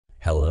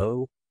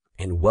Hello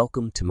and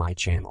welcome to my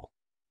channel.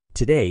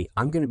 Today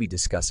I'm going to be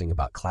discussing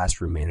about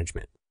classroom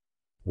management.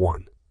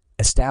 1.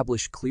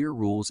 Establish clear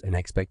rules and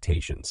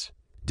expectations.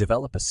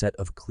 Develop a set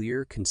of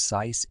clear,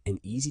 concise, and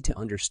easy to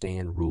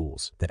understand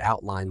rules that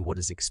outline what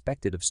is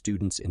expected of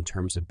students in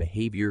terms of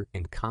behavior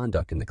and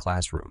conduct in the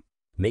classroom.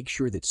 Make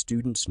sure that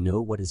students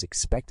know what is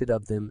expected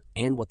of them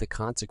and what the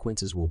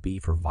consequences will be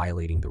for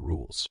violating the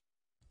rules.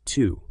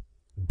 2.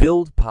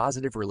 Build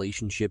positive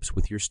relationships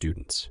with your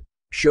students.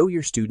 Show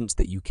your students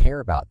that you care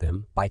about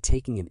them by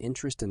taking an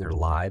interest in their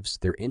lives,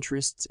 their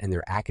interests, and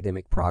their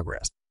academic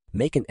progress.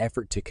 Make an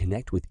effort to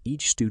connect with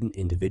each student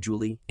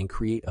individually and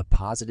create a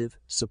positive,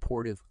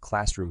 supportive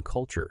classroom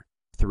culture.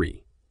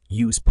 3.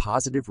 Use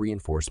positive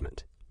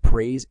reinforcement.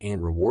 Praise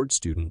and reward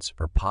students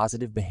for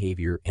positive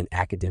behavior and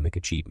academic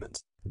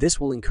achievements. This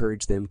will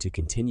encourage them to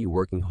continue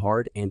working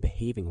hard and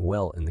behaving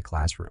well in the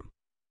classroom.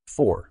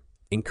 4.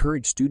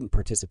 Encourage student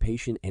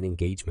participation and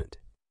engagement.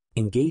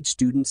 Engage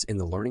students in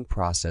the learning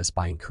process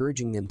by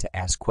encouraging them to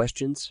ask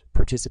questions,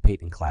 participate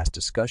in class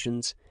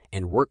discussions,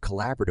 and work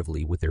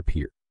collaboratively with their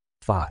peers.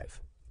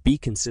 5. Be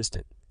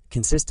consistent.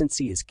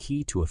 Consistency is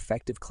key to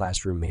effective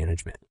classroom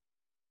management.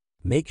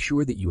 Make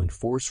sure that you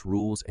enforce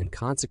rules and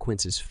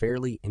consequences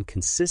fairly and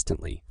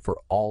consistently for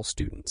all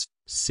students.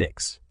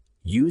 6.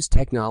 Use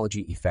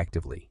technology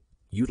effectively.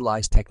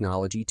 Utilize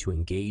technology to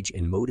engage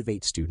and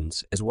motivate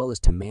students as well as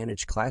to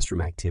manage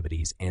classroom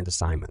activities and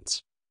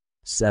assignments.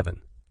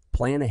 7.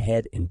 Plan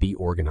ahead and be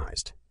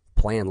organized.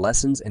 Plan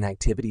lessons and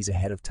activities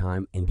ahead of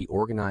time and be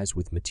organized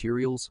with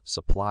materials,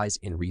 supplies,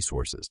 and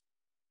resources.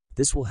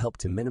 This will help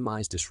to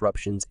minimize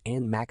disruptions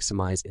and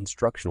maximize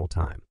instructional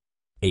time.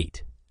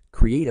 8.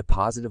 Create a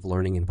positive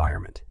learning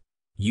environment.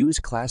 Use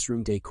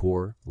classroom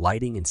decor,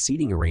 lighting, and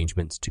seating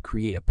arrangements to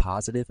create a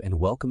positive and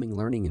welcoming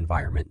learning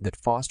environment that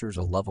fosters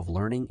a love of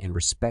learning and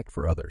respect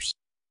for others.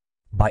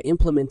 By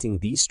implementing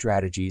these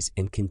strategies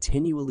and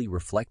continually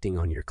reflecting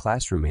on your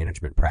classroom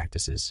management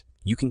practices,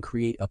 you can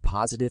create a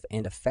positive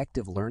and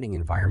effective learning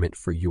environment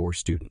for your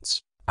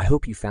students. I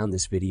hope you found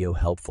this video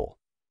helpful.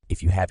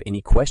 If you have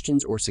any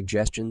questions or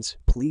suggestions,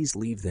 please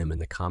leave them in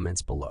the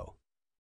comments below.